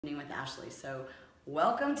With Ashley. So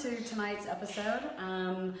welcome to tonight's episode.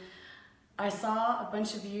 I saw a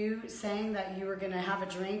bunch of you saying that you were going to have a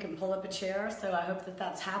drink and pull up a chair, so I hope that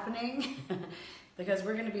that's happening because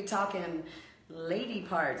we're going to be talking lady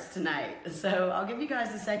parts tonight. So I'll give you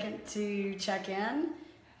guys a second to check in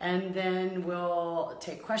and then we'll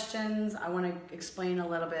take questions. I want to explain a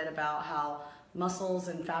little bit about how muscles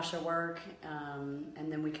and fascia work, and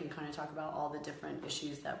then we can kind of talk about all the different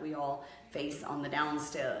issues that we all face on the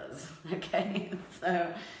downstairs. Okay,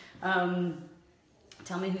 so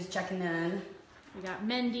tell me who's checking in. We got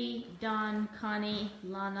Mendy, Dawn, Connie,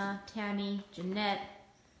 Lana, Tammy, Jeanette,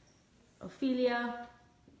 Ophelia.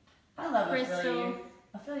 I love Crystal. Ophelia.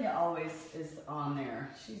 Ophelia always is on there.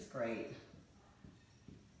 She's great.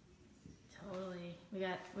 Totally. We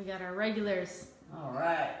got our regulars. All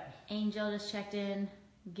right. Angel just checked in.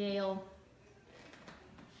 Gail.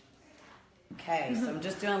 Okay, so I'm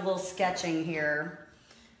just doing a little sketching here.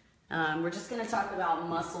 We're just going to talk about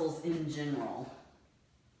muscles in general.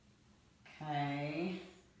 Okay.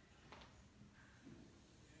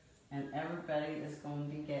 And everybody is going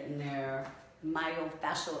to be getting their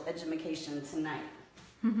myofascial education tonight.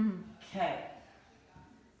 Okay.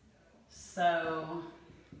 So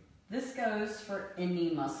this goes for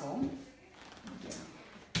any muscle.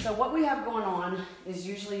 So what we have going on is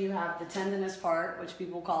usually you have the tendinous part, which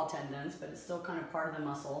people call tendons, but it's still kind of part of the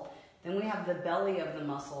muscle. Then we have the belly of the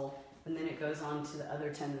muscle, and then it goes on to the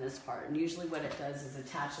other tendinous part. And usually what it does is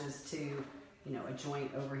attaches to, you know, a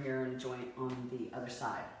joint over here and a joint on the other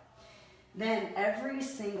side. Then every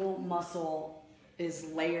single muscle is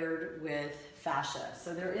layered with fascia.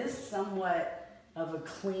 So there is somewhat of a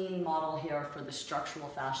clean model here for the structural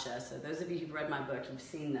fascia. So those of you who've read my book, you've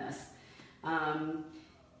seen this.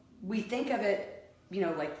 We think of it, you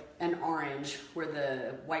know, like an orange where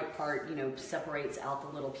the white part, you know, separates out the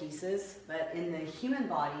little pieces. But in the human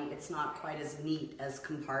body, it's not quite as neat as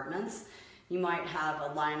compartments. You might have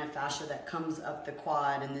a line of fascia that comes up the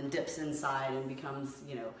quad and then dips inside and becomes,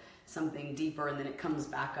 you know, something deeper, and then it comes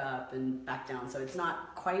back up and back down. So it's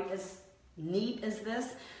not quite as neat as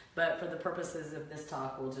this, but for the purposes of this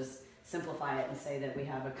talk, we'll just simplify it and say that we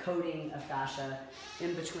have a coating of fascia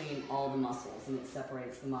in between all the muscles, and it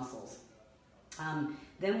separates the muscles.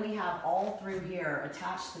 Then we have all through here,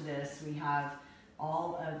 attached to this, we have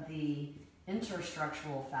all of the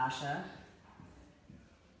interstructural fascia,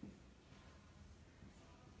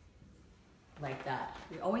 like that.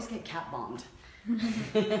 We always get cat bombed.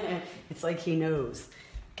 It's like he knows.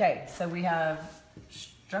 Okay, so we have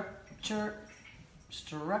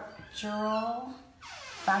structural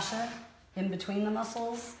fascia in between the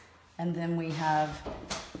muscles, and then we have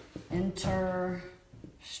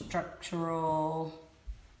interstructural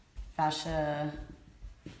fascia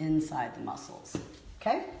inside the muscles.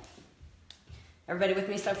 Okay? Everybody with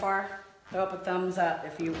me so far? Throw up a thumbs up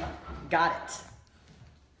if you got it.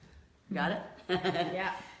 Got it?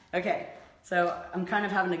 Yeah. Okay, so I'm kind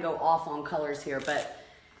of having to go off on colors here, but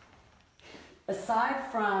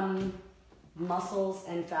aside from muscles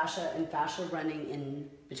and fascia running in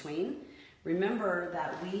between, remember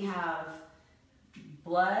that we have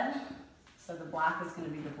blood, so the black is going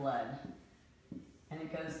to be the blood, and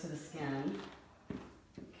it goes to the skin.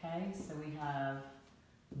 Okay, so we have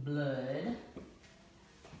blood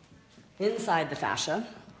inside the fascia,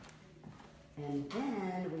 and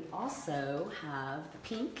then we also have the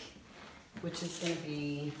pink, which is going to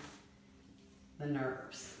be the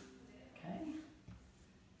nerves. Okay,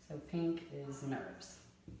 so pink is nerves.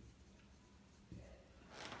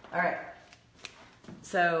 All right,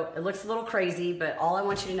 so it looks a little crazy, but all I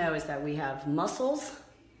want you to know is that we have muscles.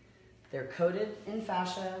 They're coated in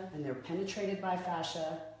fascia and they're penetrated by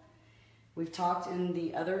fascia. We've talked in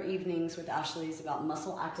the other evenings with Ashley's about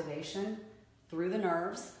muscle activation through the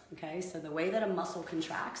nerves. Okay, so the way that a muscle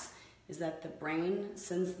contracts is that the brain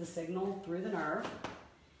sends the signal through the nerve,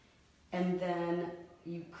 and then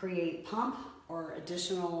you create pump or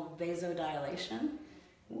additional vasodilation.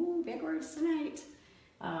 Ooh, big words tonight.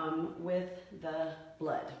 With the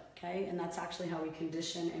blood, okay? And that's actually how we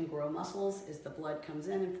condition and grow muscles, is the blood comes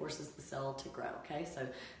in and forces the cell to grow, okay? So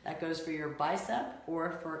that goes for your bicep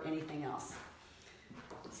or for anything else.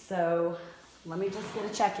 So let me just get a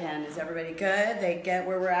check-in. Is everybody good? They get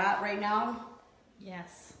where we're at right now?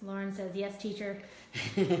 Yes. Lauren says, yes, teacher.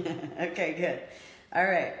 Okay, good. All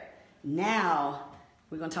right. Now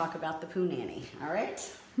we're going to talk about the poo nanny, all right?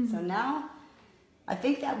 So now I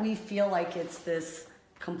think that we feel like it's this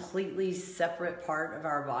completely separate part of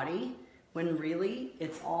our body when really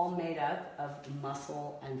it's all made up of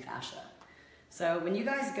muscle and fascia. So when you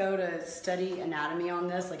guys go to study anatomy on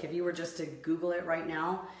this, like if you were just to Google it right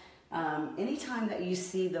now, Anytime that you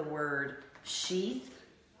see the word sheath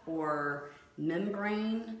or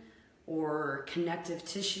membrane or connective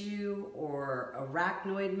tissue or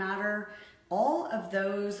arachnoid matter, all of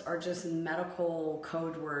those are just medical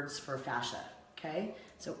code words for fascia, okay?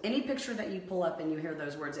 So any picture that you pull up and you hear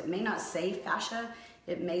those words, it may not say fascia,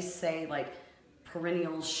 it may say like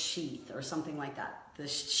perennial sheath or something like that. The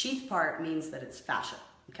sheath part means that it's fascia,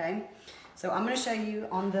 okay? So I'm gonna show you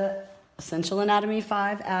on the Essential Anatomy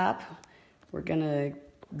 5 app. We're gonna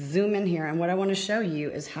zoom in here, and what I wanna show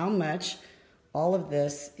you is how much all of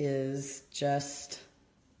this is just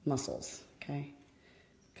muscles, okay?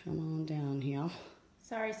 Come on down here.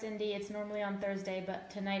 Sorry, Cindy, it's normally on Thursday, but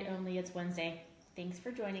tonight only it's Wednesday. Thanks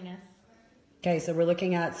for joining us. Okay, so we're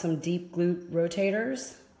looking at some deep glute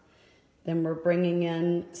rotators. Then we're bringing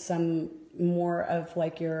in some more of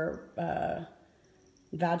like your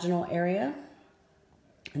vaginal area.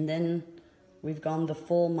 And then we've gone the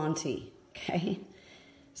full Monty, okay?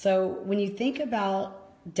 So when you think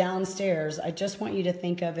about downstairs, I just want you to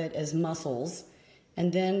think of it as muscles.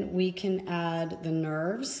 And then we can add the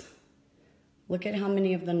nerves. Look at how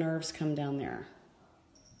many of the nerves come down there.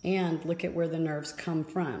 And look at where the nerves come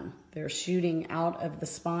from. They're shooting out of the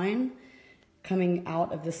spine, coming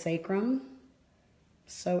out of the sacrum.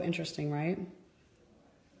 So interesting, right?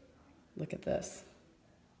 Look at this.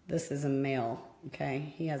 This is a male,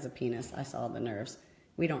 okay? He has a penis. I saw the nerves.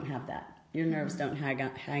 We don't have that. Your nerves don't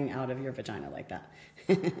hang out of your vagina like that.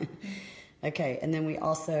 Okay, and then we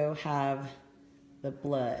also have the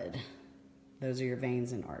blood. Those are your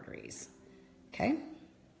veins and arteries, okay?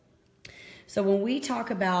 So when we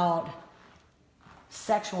talk about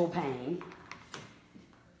sexual pain,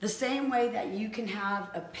 the same way that you can have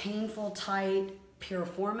a painful, tight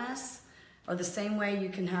piriformis, or the same way you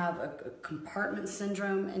can have a compartment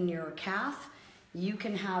syndrome in your calf, you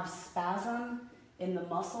can have spasm in the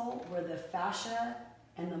muscle where the fascia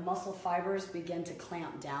and the muscle fibers begin to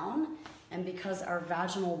clamp down. And because our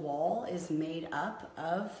vaginal wall is made up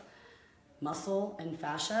of muscle and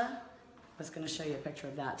fascia, I was going to show you a picture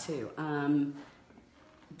of that too,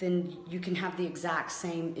 then you can have the exact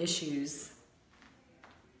same issues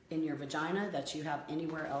in your vagina that you have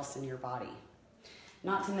anywhere else in your body.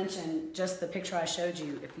 Not to mention just the picture I showed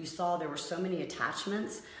you, if you saw there were so many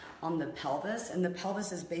attachments on the pelvis, and the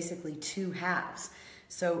pelvis is basically two halves.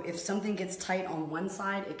 So if something gets tight on one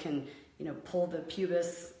side, it can, pull the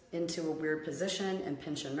pubis into a weird position and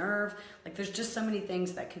pinch a nerve. Like there's just so many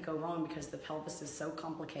things that could go wrong because the pelvis is so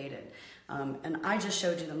complicated. And I just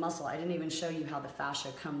showed you the muscle. I didn't even show you how the fascia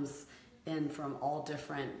comes in from all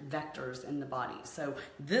different vectors in the body. So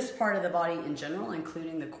this part of the body in general,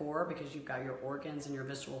 including the core, because you've got your organs and your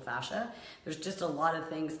visceral fascia, there's just a lot of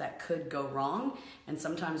things that could go wrong. And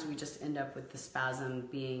sometimes we just end up with the spasm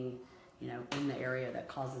being, in the area that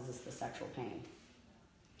causes us the sexual pain.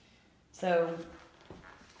 So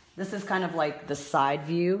this is kind of like the side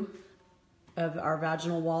view of our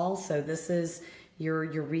vaginal wall. So this is your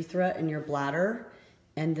urethra and your bladder.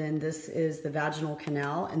 And then this is the vaginal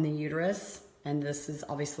canal and the uterus. And this is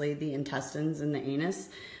obviously the intestines and the anus.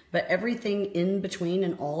 But everything in between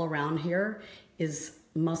and all around here is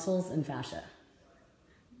muscles and fascia.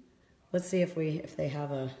 Let's see if they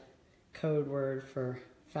have a code word for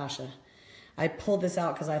fascia. I pulled this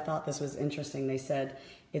out because I thought this was interesting. They said,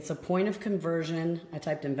 it's a point of conversion. I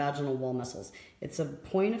typed in vaginal wall muscles. It's a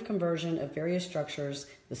point of conversion of various structures,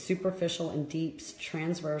 the superficial and deep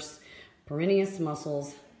transverse perennius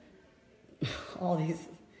muscles, all these.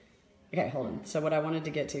 Okay, hold on. So what I wanted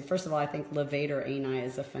to get to, first of all, I think levator ani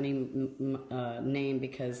is a funny name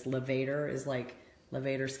because levator is like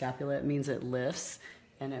levator scapula. It means it lifts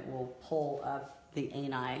and it will pull up the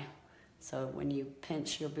ani. So when you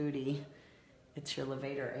pinch your booty, it's your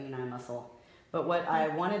levator ani muscle. But what I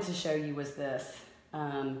wanted to show you was this.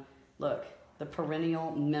 Look, the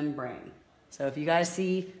perennial membrane. So if you guys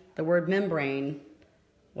see the word membrane,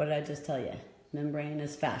 what did I just tell you? Membrane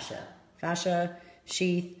is fascia. Fascia,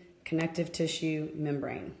 sheath, connective tissue,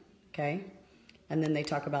 membrane, okay? And then they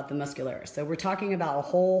talk about the muscularis. So we're talking about a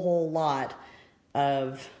whole lot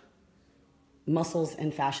of muscles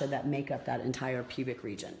and fascia that make up that entire pubic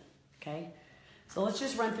region, okay? So let's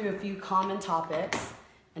just run through a few common topics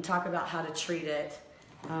and talk about how to treat it.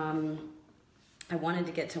 I wanted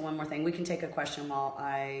to get to one more thing. We can take a question while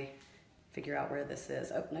I figure out where this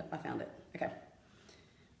is. Oh, nope, I found it. Okay.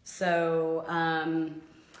 So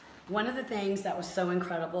one of the things that was so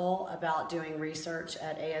incredible about doing research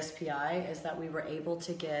at ASPI is that we were able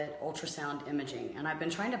to get ultrasound imaging. And I've been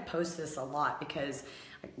trying to post this a lot because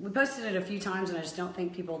we posted it a few times and I just don't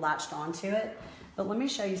think people latched onto it. But let me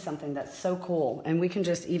show you something that's so cool. And we can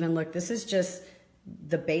just even look, this is just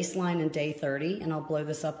the baseline in day 30, and I'll blow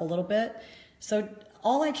this up a little bit. So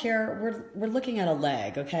all I care, we're looking at a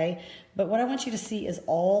leg, okay? But what I want you to see is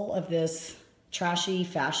all of this trashy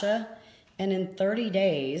fascia, and in 30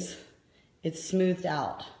 days, it's smoothed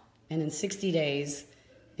out. And in 60 days,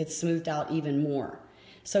 it's smoothed out even more.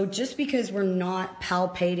 So just because we're not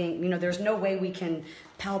palpating, you know, there's no way we can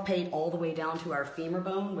palpate all the way down to our femur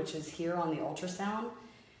bone, which is here on the ultrasound.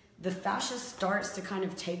 The fascia starts to kind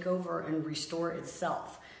of take over and restore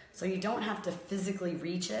itself. So you don't have to physically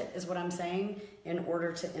reach it, is what I'm saying, in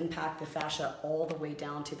order to impact the fascia all the way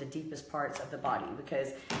down to the deepest parts of the body. Because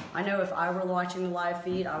I know if I were watching the live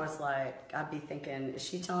feed, I was like, I'd be thinking, is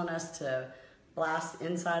she telling us to blast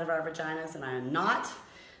inside of our vaginas? And I am not.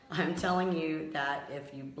 I'm telling you that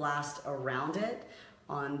if you blast around it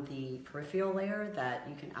on the peripheral layer, that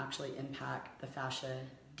you can actually impact the fascia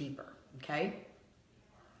deeper, okay?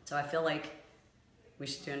 So I feel like we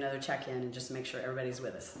should do another check-in and just make sure everybody's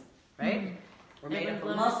with us, right? Mm-hmm. We're made up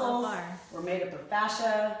of muscles, we're made up of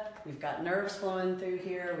fascia, we've got nerves flowing through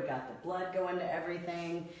here, we got the blood going to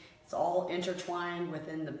everything, it's all intertwined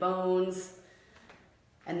within the bones,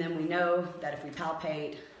 and then we know that if we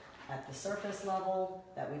palpate at the surface level,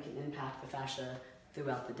 that we can impact the fascia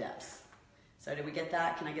throughout the depths. So did we get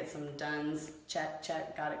that? Can I get some dones? Check,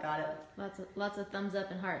 check, got it. Lots of thumbs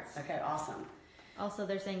up and hearts. Okay, awesome. Also,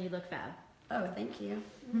 they're saying you look fab. Oh, thank you.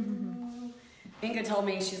 Inga told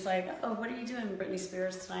me, she's like, oh, what are you doing, Britney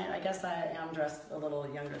Spears, tonight? I guess I am dressed a little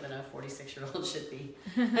younger than a 46-year-old should be.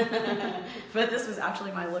 But this was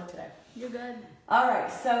actually my look today. You're good. All right,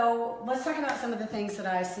 so let's talk about some of the things that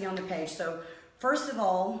I see on the page. So first of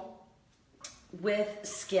all, with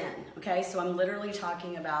skin, okay? So I'm literally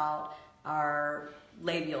talking about our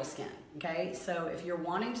labial skin, okay? So if you're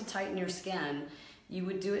wanting to tighten your skin, you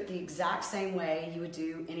would do it the exact same way you would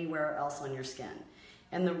do anywhere else on your skin.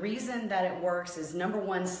 And the reason that it works is, number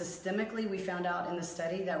one, systemically, we found out in the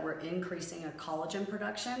study that we're increasing a collagen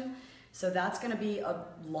production. So that's gonna be a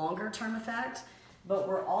longer term effect, but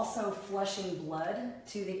we're also flushing blood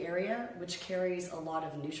to the area, which carries a lot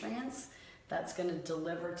of nutrients. That's gonna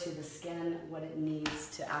deliver to the skin what it needs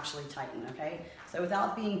to actually tighten, okay? So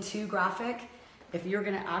without being too graphic, if you're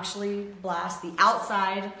gonna actually blast the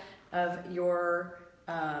outside of your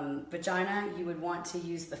vagina, you would want to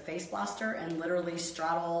use the face blaster and literally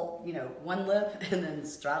straddle, you know, one lip and then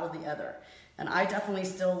straddle the other. And I definitely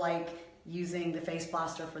still like using the face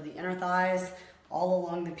blaster for the inner thighs, all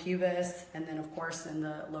along the pubis, and then of course in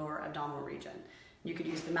the lower abdominal region. You could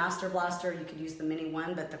use the master blaster, you could use the mini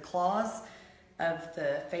one, but the claws of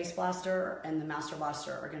the face blaster and the master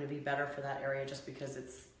blaster are going to be better for that area just because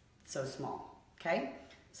it's so small, okay?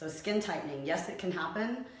 So skin tightening, yes, it can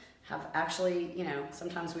happen. Have actually, you know,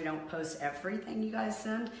 sometimes we don't post everything you guys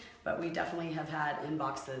send, but we definitely have had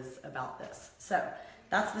inboxes about this. So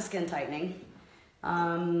that's the skin tightening.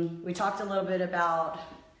 We talked a little bit about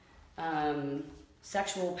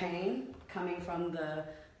sexual pain coming from the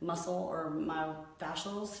muscle or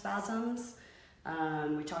myofascial spasms.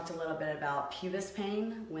 We talked a little bit about pubis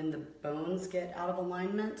pain when the bones get out of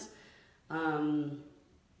alignment.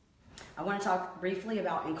 I want to talk briefly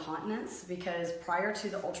about incontinence because prior to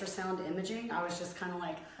the ultrasound imaging, I was just kind of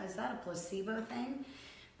like, is that a placebo thing?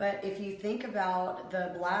 But if you think about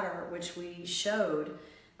the bladder, which we showed,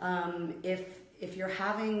 if you're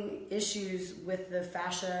having issues with the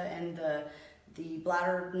fascia and the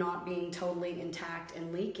bladder not being totally intact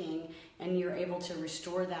and leaking, and you're able to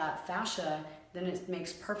restore that fascia, then it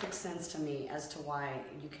makes perfect sense to me as to why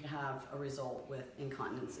you could have a result with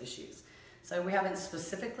incontinence issues. So we haven't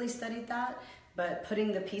specifically studied that, but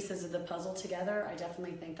putting the pieces of the puzzle together, I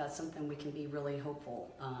definitely think that's something we can be really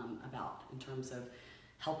hopeful about in terms of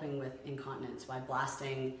helping with incontinence by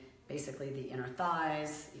blasting basically the inner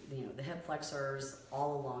thighs, you know, the hip flexors,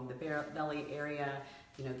 all along the belly area,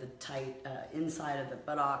 you know, the tight inside of the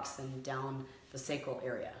buttocks and down the sacral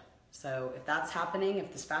area. So if that's happening,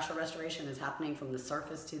 if this fascial restoration is happening from the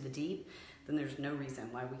surface to the deep, then there's no reason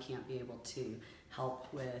why we can't be able to help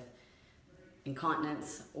with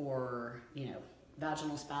incontinence or, you know,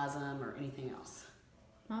 vaginal spasm or anything else.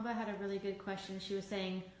 Maba had a really good question. She was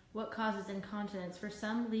saying, what causes incontinence? For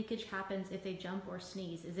some, leakage happens if they jump or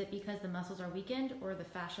sneeze. Is it because the muscles are weakened or the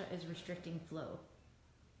fascia is restricting flow?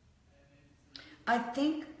 I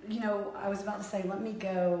think, you know, I was about to say, let me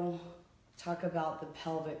go talk about the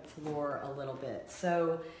pelvic floor a little bit.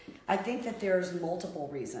 So I think that there's multiple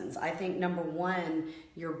reasons. I think number one,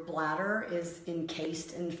 your bladder is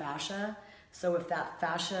encased in fascia. So if that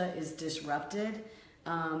fascia is disrupted,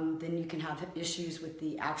 then you can have issues with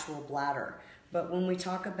the actual bladder. But when we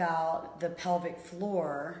talk about the pelvic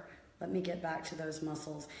floor, Let me get back to those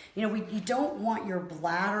muscles. You know, you don't want your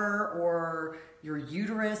bladder or your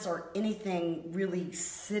uterus or anything really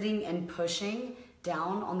sitting and pushing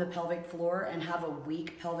down on the pelvic floor and have a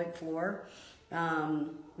weak pelvic floor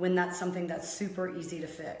when that's something that's super easy to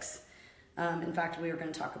fix. In fact, we are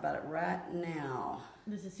going to talk about it right now.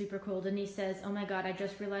 This is super cool. Denise says, oh my God, I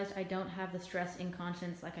just realized I don't have the stress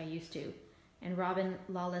incontinence like I used to. And Robin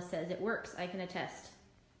Lawless says, it works. I can attest.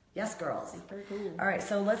 Yes, girls. Super cool. All right,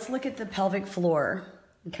 so let's look at the pelvic floor,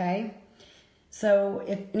 okay? So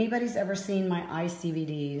if anybody's ever seen my ICE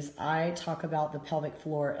DVDs, I talk about the pelvic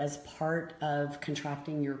floor as part of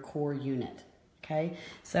contracting your core unit, okay?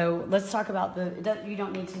 So let's talk about you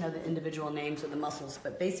don't need to know the individual names of the muscles,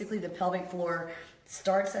 but basically the pelvic floor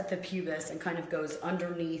starts at the pubis and kind of goes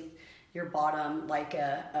underneath your bottom like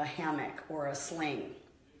a hammock or a sling.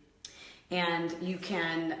 And you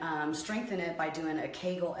can strengthen it by doing a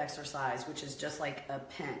Kegel exercise, which is just like a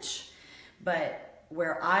pinch. But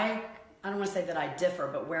where I don't want to say that I differ,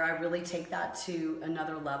 but where I really take that to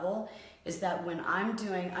another level is that when I'm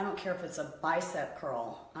doing, I don't care if it's a bicep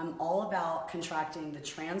curl, I'm all about contracting the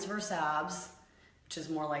transverse abs, which is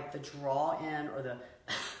more like the draw in or the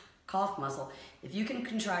cough muscle. If you can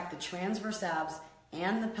contract the transverse abs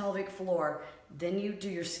and the pelvic floor, then you do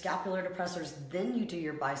your scapular depressors, then you do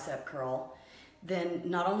your bicep curl, then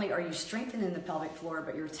not only are you strengthening the pelvic floor,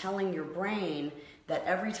 but you're telling your brain that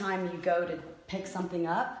every time you go to pick something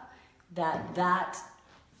up, that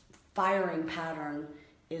firing pattern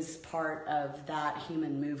is part of that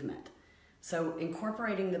human movement. So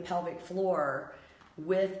incorporating the pelvic floor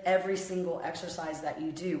with every single exercise that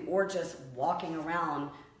you do, or just walking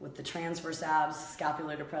around with the transverse abs,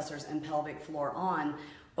 scapular depressors, and pelvic floor on,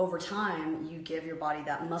 over time, you give your body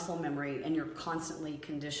that muscle memory and you're constantly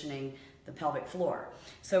conditioning the pelvic floor.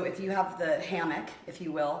 So if you have the hammock, if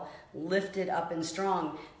you will, lifted up and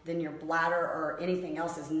strong, then your bladder or anything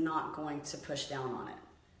else is not going to push down on it.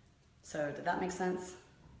 So did that make sense?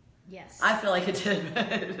 Yes. I feel like it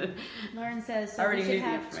did. Lauren says, so we should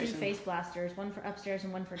have 2 face blasters, one for upstairs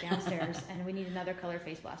and one for downstairs, and we need another color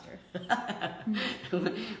face blaster.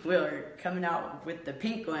 We're coming out with the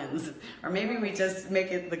pink ones, or maybe we just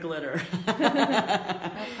make it the glitter.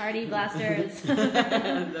 Party blasters.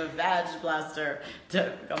 The vag blaster.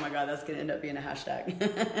 Oh my God, that's going to end up being a hashtag.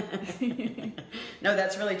 No,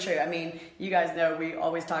 that's really true. I mean, you guys know we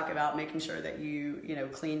always talk about making sure that you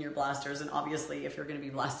clean your blasters, and obviously if you're going to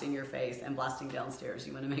be blasting your face and blasting downstairs,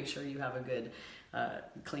 you want to make sure you have a good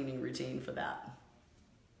cleaning routine for that.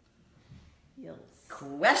 Yes.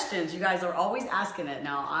 Questions. You guys are always asking it.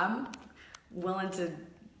 Now I'm willing to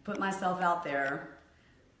put myself out there.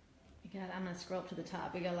 God, I'm gonna scroll up to the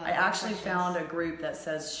top. We got a lot. I actually found a group that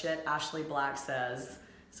says shit Ashley Black says,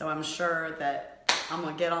 so I'm sure that I'm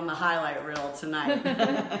gonna get on the highlight reel tonight.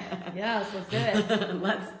 Yes, let's do it.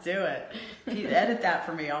 Let's do it. If you edit that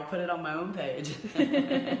for me, I'll put it on my own page.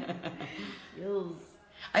 Yes.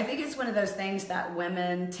 I think it's one of those things that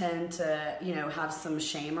women tend to, have some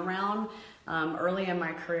shame around. Early in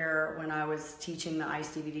my career, when I was teaching the ICE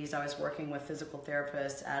DVDs, I was working with physical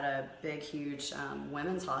therapists at a big, huge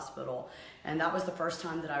women's hospital. And that was the first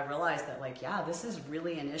time that I realized that, this is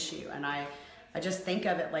really an issue. And I just think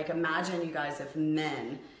of it imagine, you guys, if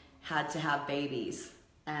men had to have babies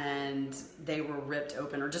and they were ripped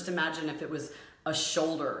open, or just imagine if it was a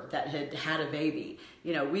shoulder that had a baby.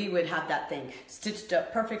 We would have that thing stitched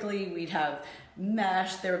up perfectly. We'd have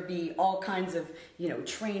mesh. There would be all kinds of,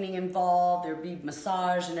 training involved. There'd be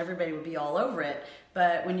massage and everybody would be all over it.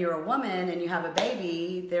 But when you're a woman and you have a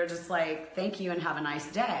baby, they're just like, thank you and have a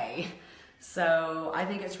nice day. So I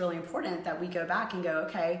think it's really important that we go back and go,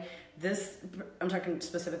 okay, I'm talking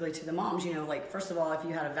specifically to the moms, first of all, if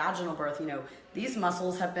you had a vaginal birth, these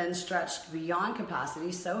muscles have been stretched beyond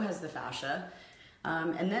capacity, so has the fascia.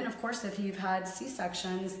 And then, of course, if you've had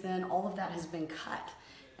C-sections, then all of that has been cut.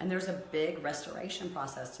 And there's a big restoration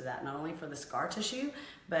process to that, not only for the scar tissue,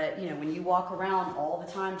 but, when you walk around all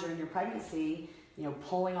the time during your pregnancy,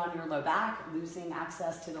 pulling on your low back, losing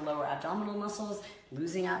access to the lower abdominal muscles,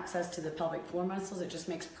 losing access to the pelvic floor muscles, it just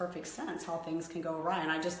makes perfect sense how things can go awry.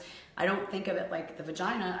 And I don't think of it like the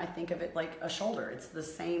vagina, I think of it like a shoulder. It's the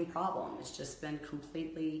same problem. It's just been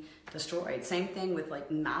completely destroyed. Same thing with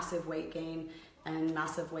massive weight gain and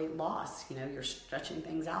massive weight loss. You're stretching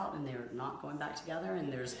things out and they're not going back together,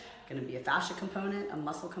 and there's going to be a fascia component, a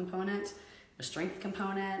muscle component, a strength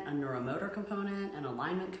component, a neuromotor component, an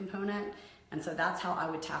alignment component. And so that's how I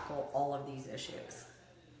would tackle all of these issues.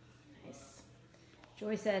 Nice.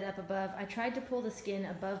 Joy said up above, I tried to pull the skin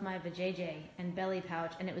above my vajayjay and belly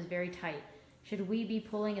pouch and it was very tight. Should we be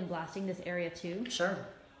pulling and blasting this area too? Sure.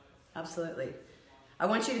 Absolutely. I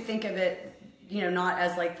want you to think of it, not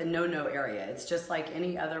as like the no-no area. It's just like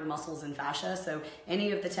any other muscles and fascia. So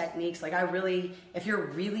any of the techniques, like if you're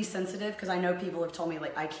really sensitive, because I know people have told me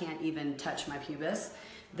like I can't even touch my pubis,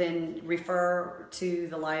 then refer to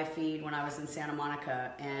the live feed when I was in Santa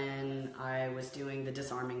Monica and I was doing the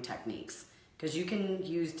disarming techniques. Because you can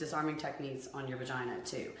use disarming techniques on your vagina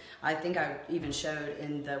too. I think I even showed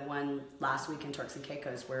in the one last week in Turks and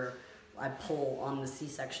Caicos where I pull on the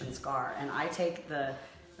C-section scar, and I take the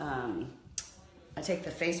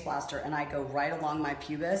face blaster and I go right along my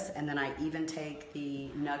pubis, and then I even take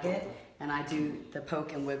the nugget and I do the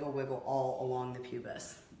poke and wiggle all along the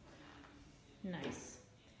pubis. Nice.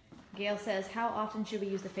 Gail says, how often should we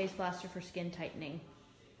use the face blaster for skin tightening?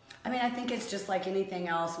 I mean, I think it's just like anything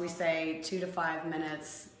else. We say 2 to 5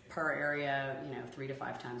 minutes per area, 3 to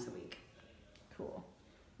 5 times a week. Cool.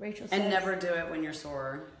 Rachel says, and never do it when you're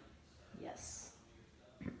sore. Yes.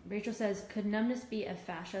 Rachel says, could numbness be a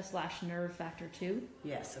fascia/nerve factor too?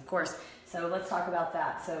 Yes, of course. So let's talk about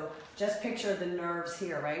that. So just picture the nerves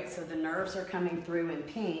here, right? So the nerves are coming through in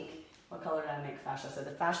pink. What color did I make fascia? So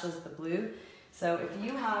the fascia is the blue. So if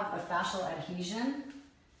you have a fascial adhesion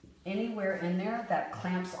anywhere in there that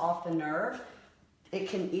clamps off the nerve, it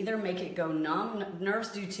can either make it go numb. Nerves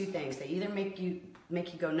do two things. They either make you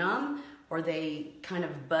go numb, or they kind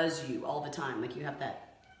of buzz you all the time. Like you have that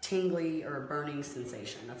tingly or burning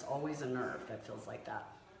sensation. That's always a nerve that feels like that.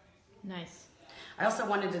 Nice. I also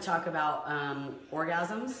wanted to talk about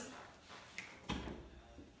orgasms.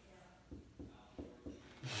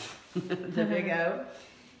 The big O.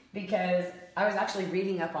 Because I was actually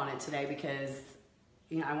reading up on it today because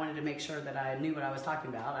I wanted to make sure that I knew what I was talking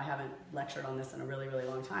about. I haven't lectured on this in a really, really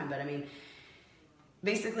long time. But I mean,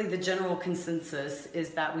 basically the general consensus is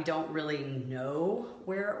that we don't really know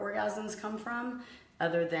where orgasms come from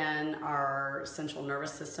other than our central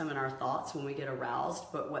nervous system and our thoughts when we get aroused.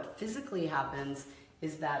 But what physically happens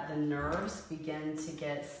is that the nerves begin to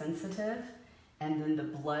get sensitive, and then the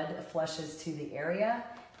blood flushes to the area,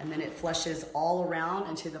 and then it flushes all around,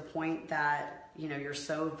 and to the point that you're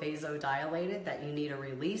so vasodilated that you need a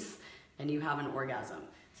release and you have an orgasm.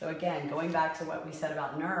 So again, going back to what we said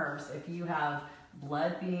about nerves, if you have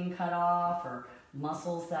blood being cut off or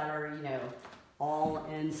muscles that are, all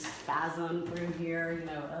in spasm through here,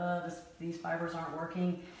 these fibers aren't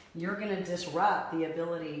working, you're going to disrupt the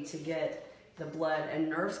ability to get the blood and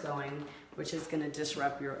nerves going, which is going to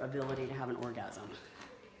disrupt your ability to have an orgasm.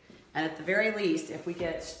 And at the very least, if we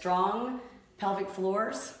get strong pelvic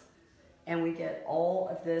floors and we get all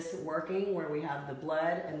of this working, where we have the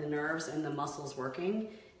blood and the nerves and the muscles working,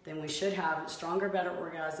 then we should have stronger, better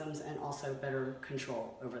orgasms and also better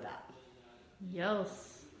control over that. Yes.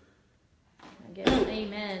 I guess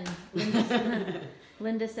amen.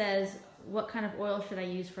 Linda says, what kind of oil should I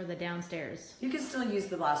use for the downstairs? You can still use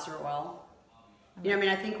the blaster oil.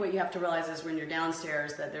 I think what you have to realize is when you're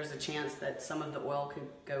downstairs that there's a chance that some of the oil could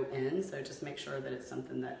go in, so just make sure that it's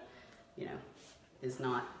something that, is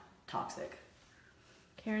not toxic.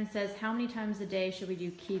 Karen says, how many times a day should we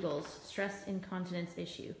do Kegels? Stress incontinence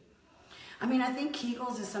issue. I think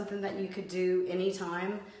Kegels is something that you could do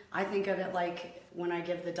anytime. I think of it like when I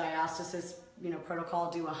give the diastasis,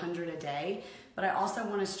 protocol, do 100 a day. But I also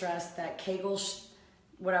want to stress that Kegels,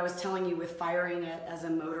 what I was telling you with firing it as a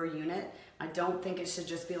motor unit, I don't think it should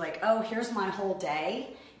just be like, oh, here's my whole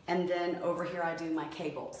day, and then over here I do my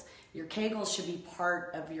Kegels. Your Kegels should be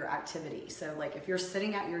part of your activity. So like if you're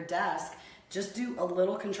sitting at your desk, just do a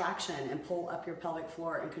little contraction and pull up your pelvic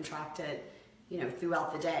floor and contract it,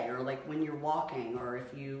 throughout the day, or like when you're walking, or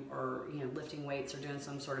if you are, lifting weights or doing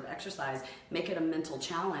some sort of exercise, make it a mental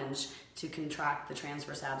challenge to contract the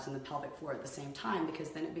transverse abs and the pelvic floor at the same time,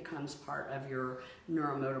 because then it becomes part of your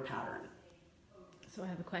neuromotor pattern. So I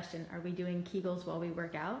have a question. Are we doing Kegels while we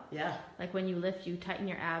work out? Yeah. Like when you lift, you tighten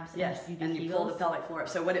your abs. Yes, and you do and Kegels? you pull the pelvic floor up.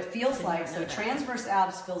 So what it feels like, so transverse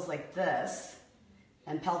abs feels like this,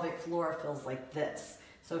 and pelvic floor feels like this.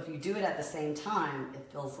 So if you do it at the same time, it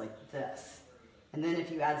feels like this. And then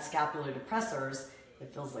if you add scapular depressors,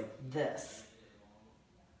 it feels like this.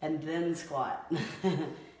 And then squat.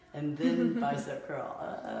 And then bicep curl.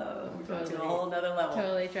 We're going to a whole nother level.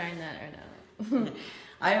 Totally trying that right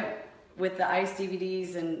now. With the ICE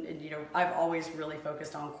DVDs, and I've always really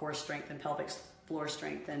focused on core strength and pelvic floor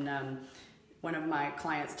strength. And one of my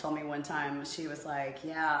clients told me one time, she was like,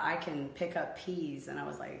 yeah, I can pick up peas. And I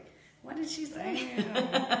was like, what did she say?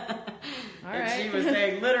 She was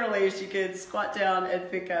saying literally she could squat down and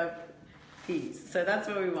pick up peas. So that's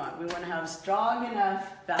what we want. We want to have strong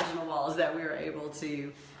enough vaginal walls that we are able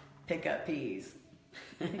to pick up peas.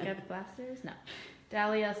 Pick up blasters? No.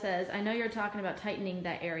 Dahlia says, I know you're talking about tightening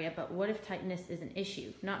that area, but what if tightness is an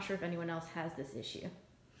issue? Not sure if anyone else has this issue.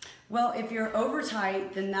 Well, if you're over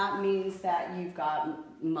tight, then that means that you've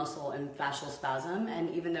got muscle and fascial spasm. And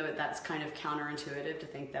even though that's kind of counterintuitive to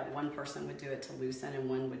think that one person would do it to loosen and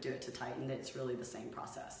one would do it to tighten, it's really the same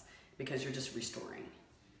process because you're just restoring.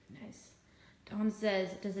 Nice. Dawn says,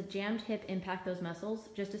 does a jammed hip impact those muscles?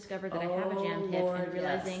 Just discovered that I have a jammed hip and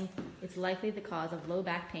realizing it's likely the cause of low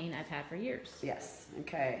back pain I've had for years. Yes.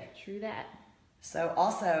 Okay. True that. So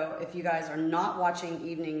also, if you guys are not watching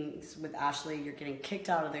Evenings with Ashley, you're getting kicked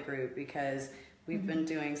out of the group because we've been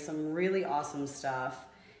doing some really awesome stuff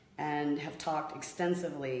and have talked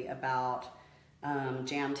extensively about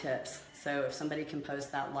jammed hips. So if somebody can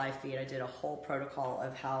post that live feed, I did a whole protocol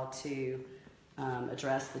of how to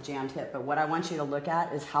address the jammed hip. But what I want you to look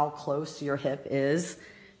at is how close your hip is.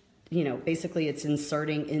 You know, basically it's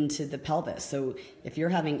inserting into the pelvis. So if you're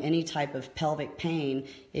having any type of pelvic pain,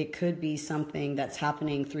 it could be something that's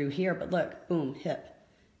happening through here, but look, boom, hip.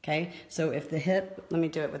 Okay, so if the hip, let me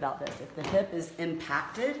do it without this. If the hip is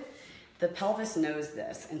impacted, the pelvis knows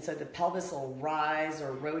this. And so the pelvis will rise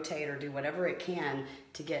or rotate or do whatever it can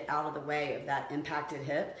to get out of the way of that impacted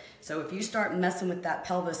hip. So if you start messing with that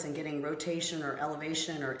pelvis and getting rotation or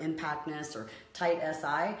elevation or impactness or tight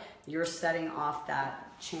SI, you're setting off that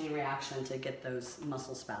chain reaction to get those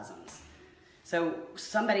muscle spasms. So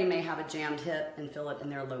somebody may have a jammed hip and feel it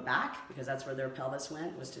in their low back because that's where their pelvis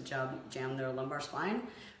went, was to jam their lumbar spine.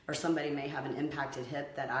 Or somebody may have an impacted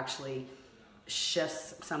hip that actually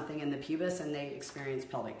shifts something in the pubis and they experience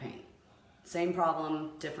pelvic pain. Same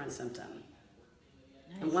problem, different symptom.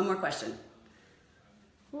 Nice. And one more question.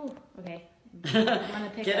 Ooh, okay. I'm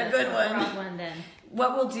gonna pick Get a good one then.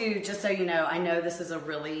 What we'll do, just so you know, I know this is a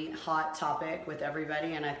really hot topic with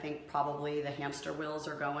everybody, and I think probably the hamster wheels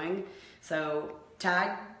are going. So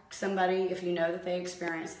tag somebody if you know that they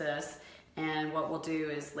experienced this. And what we'll do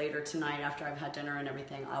is later tonight, after I've had dinner and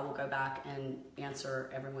everything, I will go back and answer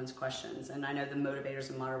everyone's questions. And I know the motivators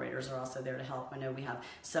and moderators are also there to help. I know we have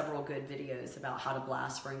several good videos about how to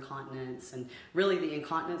blast for incontinence. And really the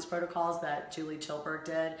incontinence protocols that Julie Chilberg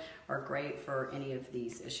did are great for any of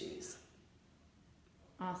these issues.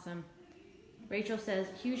 Awesome. Rachel says,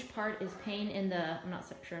 huge part is pain in the, I'm not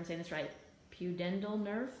sure I'm saying this right, pudendal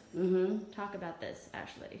nerve? Mm-hmm. Talk about this,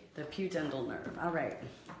 Ashley. The pudendal nerve. All right.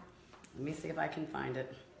 Let me see if I can find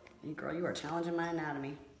it. Girl, you are challenging my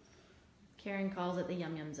anatomy. Karen calls it the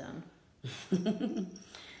yum yum zone.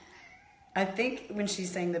 I think when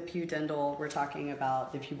she's saying the pudendal, we're talking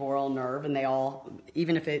about the puboral nerve, and they all,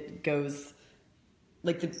 even if it goes,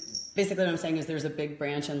 like basically what I'm saying is there's a big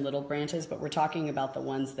branch and little branches, but we're talking about the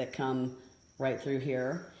ones that come right through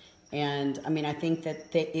here. And I mean, I think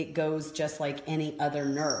that it goes just like any other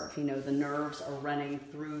nerve. You know, the nerves are running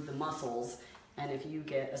through the muscles. And if you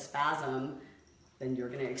get a spasm, then you're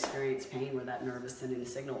going to experience pain where that nerve is sending a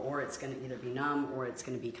signal, or it's going to either be numb or it's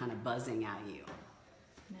going to be kind of buzzing at you.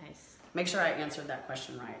 Nice. Make sure I answered that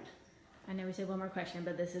question right. I know we said one more question,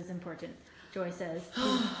 but this is important. Joy says,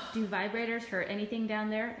 do vibrators hurt anything down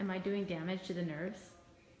there? Am I doing damage to the nerves?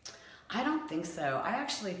 I don't think so. I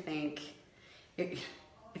actually think if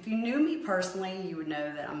you knew me personally, you would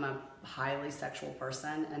know that I'm a highly sexual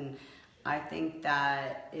person, and I think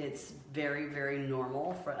that it's very, very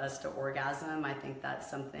normal for us to orgasm. I think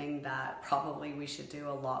that's something that probably we should do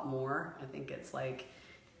a lot more. I think it's like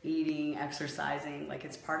eating, exercising, like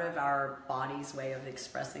it's part of our body's way of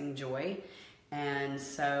expressing joy. And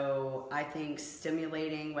so I think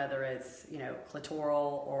stimulating, whether it's, you know,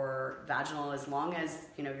 clitoral or vaginal, as long as,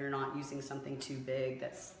 you know, you're not using something too big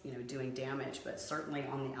that's, you know, doing damage, but certainly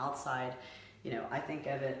on the outside, you know, I think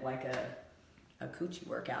of it like a coochie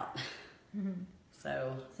workout. Mm-hmm.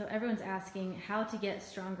 So everyone's asking how to get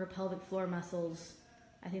stronger pelvic floor muscles.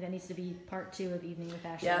 I think that needs to be part 2 of Evening with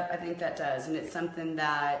Ashley. Yep, I think that does. And it's something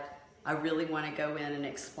that I really want to go in and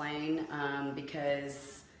explain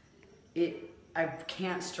because I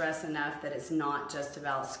can't stress enough that it's not just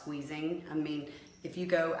about squeezing. I mean, if you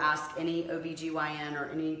go ask any OBGYN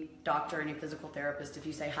or any doctor, any physical therapist, if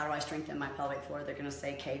you say, how do I strengthen my pelvic floor? They're going to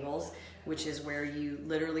say Kegels, which is where you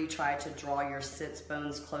literally try to draw your sits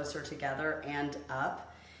bones closer together and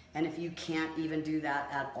up. And if you can't even do that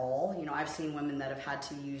at all, you know, I've seen women that have had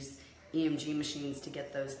to use EMG machines to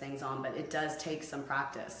get those things on, but it does take some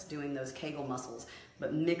practice doing those Kegel muscles.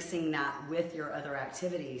 But mixing that with your other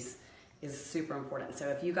activities is super important. So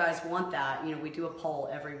if you guys want that, you know, we do a poll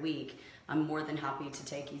every week. I'm more than happy to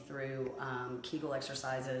take you through Kegel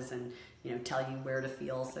exercises and, you know, tell you where to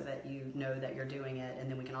feel so that you know that you're doing it. And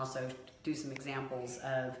then we can also do some examples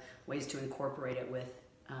of ways to incorporate it with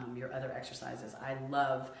your other exercises. I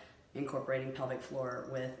love incorporating pelvic floor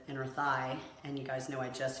with inner thigh. And you guys know I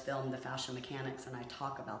just filmed the fascia mechanics, and I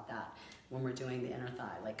talk about that when we're doing the inner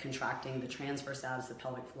thigh, like contracting the transverse abs, the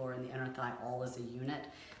pelvic floor, and the inner thigh all as a unit.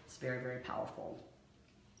 It's very, very powerful.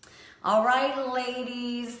 All right,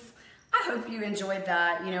 ladies, I hope you enjoyed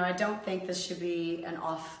that. You know, I don't think this should be an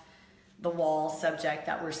off the wall subject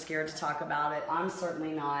that we're scared to talk about it. I'm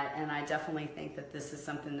certainly not, and I definitely think that this is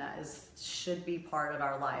something that should be part of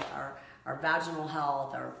our life, our vaginal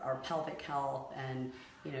health, our pelvic health, and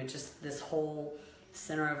you know, just this whole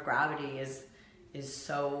center of gravity is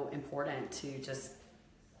so important to just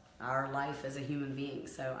our life as a human being.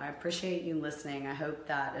 So I appreciate you listening. I hope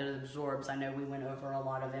that it absorbs. I know we went over a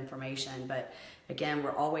lot of information, but again,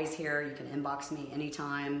 we're always here. You can inbox me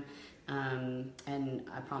anytime. And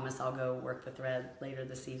I promise I'll go work the thread later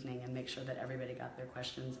this evening and make sure that everybody got their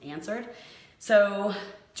questions answered. So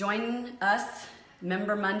join us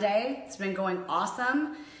Member Monday. It's been going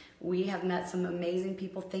awesome. We have met some amazing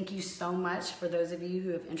people. Thank you so much for those of you who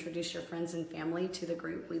have introduced your friends and family to the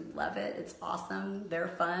group. We love it. It's awesome. They're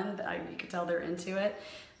fun. You can tell they're into it.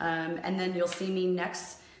 And then you'll see me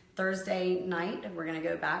next Thursday night. We're going to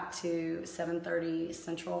go back to 7:30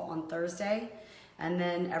 Central on Thursday. And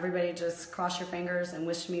then everybody just cross your fingers and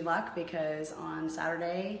wish me luck, because on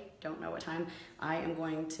Saturday, don't know what time, I am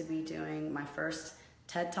going to be doing my first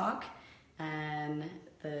TED Talk. And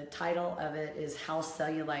the title of it is How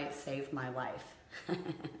Cellulite Saved My Life.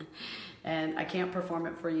 And I can't perform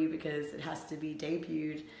it for you because it has to be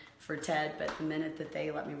debuted for TED, but the minute that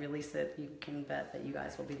they let me release it, you can bet that you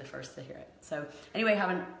guys will be the first to hear it. So anyway,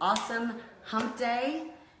 have an awesome hump day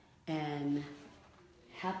and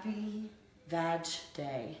happy Vag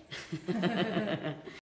Day.